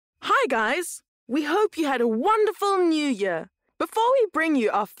Hi guys! We hope you had a wonderful New Year. Before we bring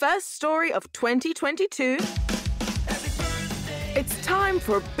you our first story of 2022, it's time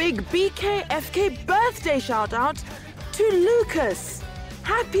for a big BKFK birthday shout-out to Lucas.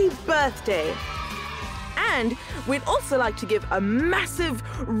 Happy birthday! And we'd also like to give a massive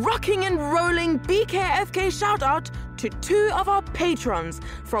rocking and rolling BKFK shout-out to two of our patrons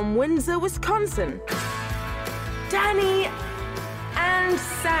from Windsor, Wisconsin, Danny and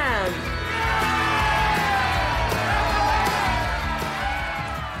Sam.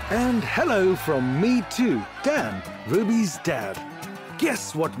 And hello from me too, Dan, Ruby's dad.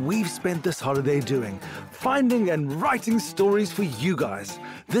 Guess what we've spent this holiday doing? Finding and writing stories for you guys.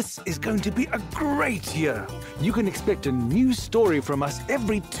 This is going to be a great year. You can expect a new story from us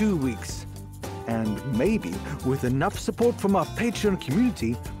every 2 weeks. And maybe, with enough support from our Patreon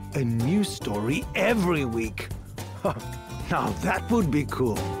community, a new story every week. Now that would be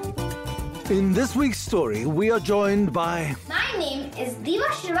cool. In this week's story, we are joined by... My name is Diva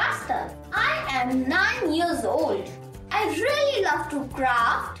Shrivastava. I am 9 years old. I really love to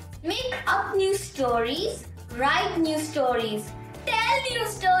craft, make up new stories, write new stories, tell new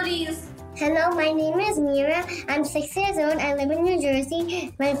stories. Hello, my name is Mira. I'm 6 years old. I live in New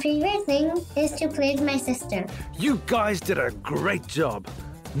Jersey. My favorite thing is to play with my sister. You guys did a great job.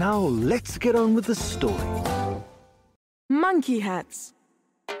 Now let's get on with the story. Monkey hats.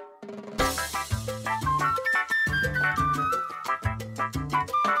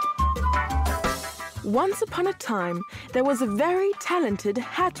 Once upon a time, there was a very talented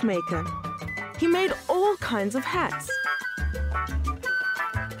hat maker. He made all kinds of hats.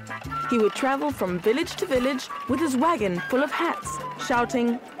 He would travel from village to village with his wagon full of hats,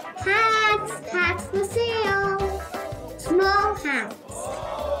 shouting, Hats! Hats for sale! Small hats.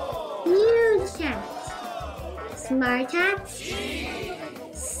 Huge hats. Smart hats.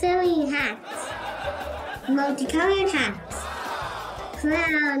 Silly hats. Multicolored hats.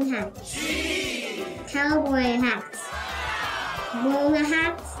 Clown hats. Cowboy hats. Bowler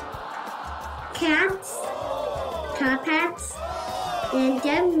hats. Cats. Top hats. And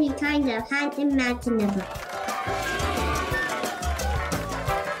every kind of hat imaginable.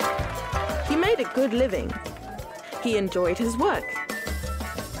 He made a good living. He enjoyed his work.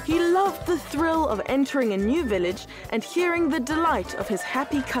 He loved the thrill of entering a new village and hearing the delight of his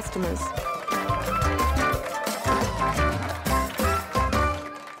happy customers.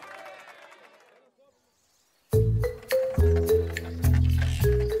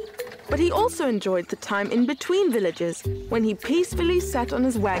 But he also enjoyed the time in between villages when he peacefully sat on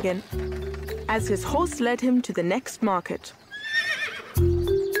his wagon as his horse led him to the next market.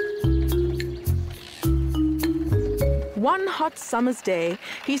 One hot summer's day,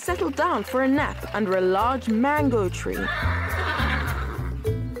 he settled down for a nap under a large mango tree.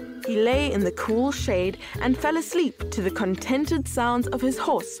 He lay in the cool shade and fell asleep to the contented sounds of his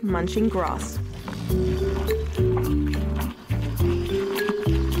horse munching grass.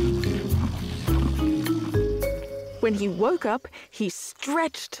 When he woke up, he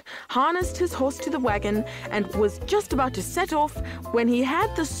stretched, harnessed his horse to the wagon, and was just about to set off when he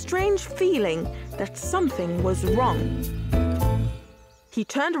had the strange feeling that something was wrong. He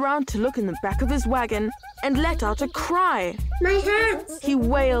turned around to look in the back of his wagon and let out a cry. My hats! He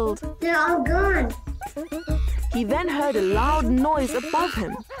wailed. They're all gone. He then heard a loud noise above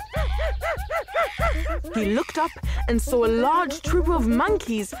him. He looked up and saw a large troop of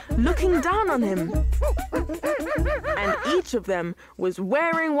monkeys looking down on him. And each of them was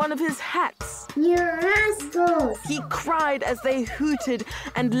wearing one of his hats. You rascals! He cried as they hooted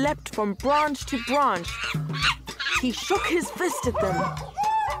and leapt from branch to branch. He shook his fist at them.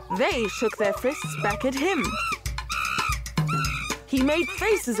 They shook their fists back at him. He made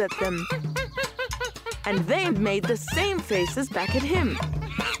faces at them. And they made the same faces back at him.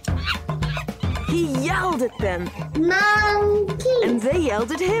 He yelled at them. Monkey! And they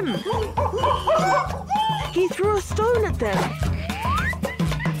yelled at him. He threw a stone at them.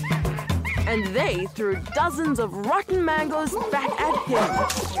 And they threw dozens of rotten mangoes back at him.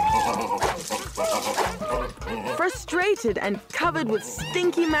 Frustrated and covered with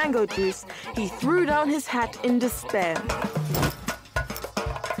stinky mango juice, he threw down his hat in despair.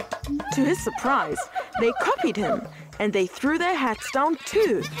 To his surprise, they copied him, and they threw their hats down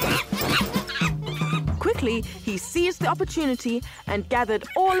too. Quickly, he seized the opportunity and gathered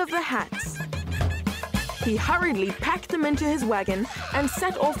all of the hats. He hurriedly packed them into his wagon and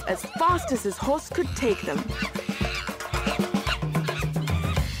set off as fast as his horse could take them.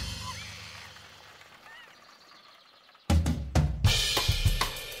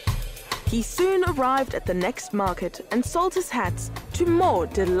 He soon arrived at the next market and sold his hats to to more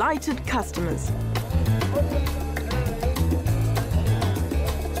delighted customers.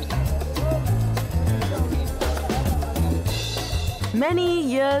 Many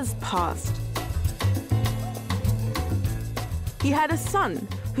years passed. He had a son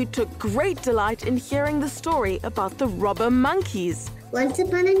who took great delight in hearing the story about the robber monkeys. Once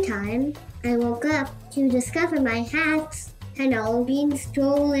upon a time, I woke up to discover my hats had all been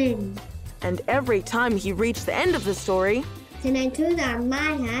stolen. And every time he reached the end of the story, Then I threw down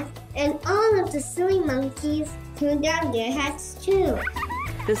my hat, and all of the silly monkeys threw down their hats too.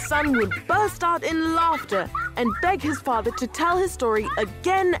 the son would burst out in laughter and beg his father to tell his story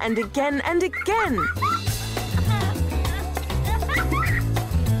again and again and again.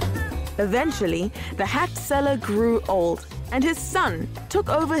 Eventually, the hat seller grew old, and his son took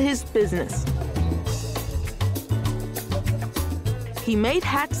over his business. He made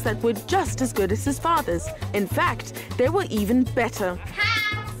hats that were just as good as his father's. In fact, they were even better.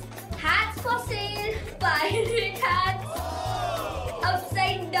 Hats! Hats for sale! Pirate hats!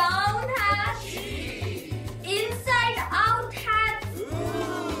 Upside down hats! Inside out hats!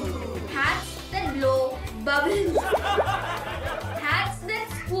 Hats that blow bubbles! Hats that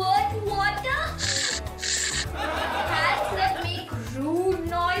squirt water! Hats that make rude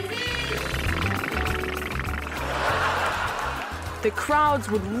noises! The crowds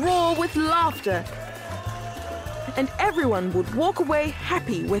would roar with laughter, and everyone would walk away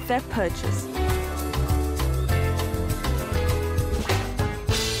happy with their purchase.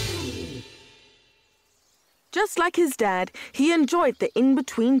 Just like his dad, he enjoyed the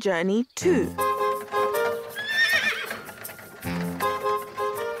in-between journey too.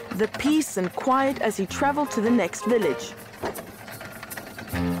 The peace and quiet as he traveled to the next village.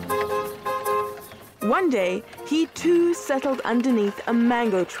 One day, he too settled underneath a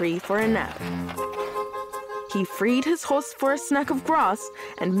mango tree for a nap. He freed his horse for a snack of grass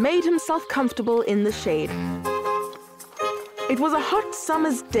and made himself comfortable in the shade. It was a hot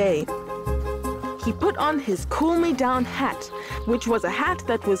summer's day. He put on his CoolMeDown hat, which was a hat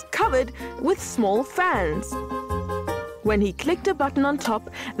that was covered with small fans. When he clicked a button on top,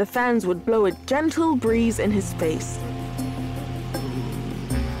 the fans would blow a gentle breeze in his face.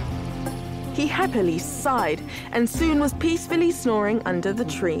 He happily sighed and soon was peacefully snoring under the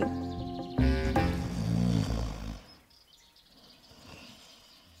tree.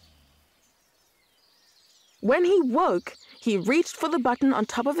 When he woke, he reached for the button on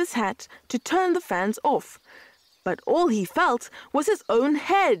top of his hat to turn the fans off. But all he felt was his own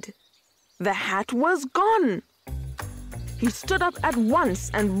head. The hat was gone. He stood up at once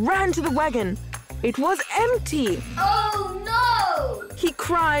and ran to the wagon. It was empty. Oh no! He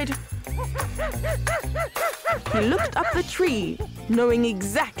cried. He looked up the tree, knowing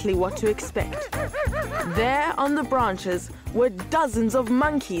exactly what to expect. There on the branches were dozens of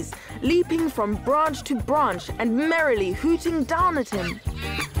monkeys, leaping from branch to branch and merrily hooting down at him.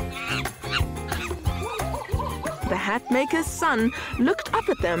 The hatmaker's son looked up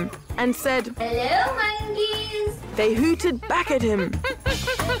at them and said, Hello, monkeys! They hooted back at him.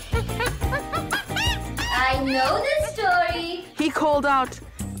 I know this story. He called out.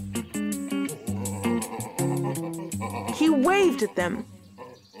 He waved at them.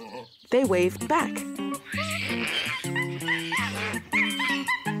 They waved back.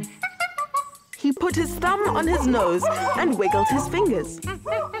 He put his thumb on his nose and wiggled his fingers.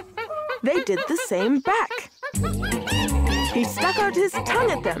 They did the same back. He stuck out his tongue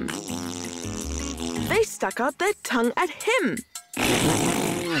at them. They stuck out their tongue at him.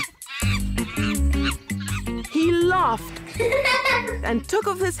 He laughed and took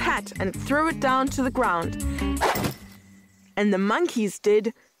off his hat and threw it down to the ground. And the monkeys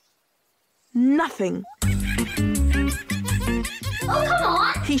did nothing. Oh, come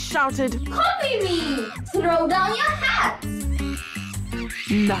on! He shouted. Copy me! Throw down your hats!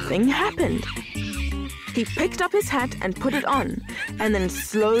 Nothing happened. He picked up his hat and put it on, and then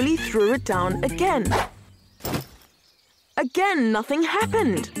slowly threw it down again. Again, nothing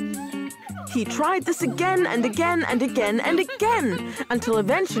happened. He tried this again and again and again and again, until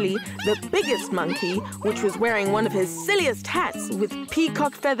eventually the biggest monkey, which was wearing one of his silliest hats with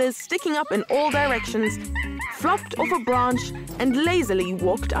peacock feathers sticking up in all directions, flopped off a branch and lazily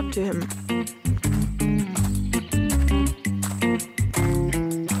walked up to him.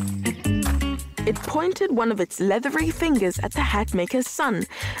 It pointed one of its leathery fingers at the hatmaker's son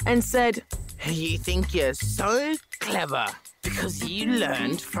and said, You think you're so clever because you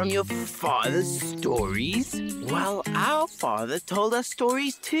learned from your father's stories? Well, our father told us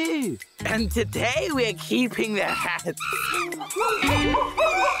stories too. And today we're keeping the hats.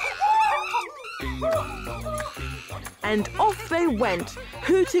 And off they went,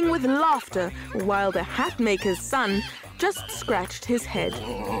 hooting with laughter, while the hatmaker's son just scratched his head.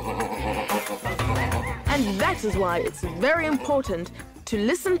 And that is why it's very important to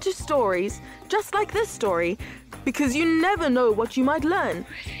listen to stories just like this story, because you never know what you might learn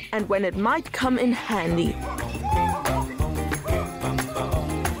and when it might come in handy.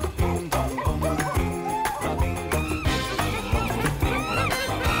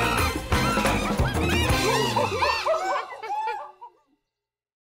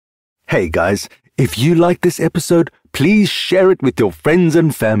 Hey guys, if you like this episode, please share it with your friends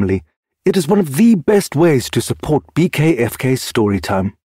and family. It is one of the best ways to support BKFK Storytime.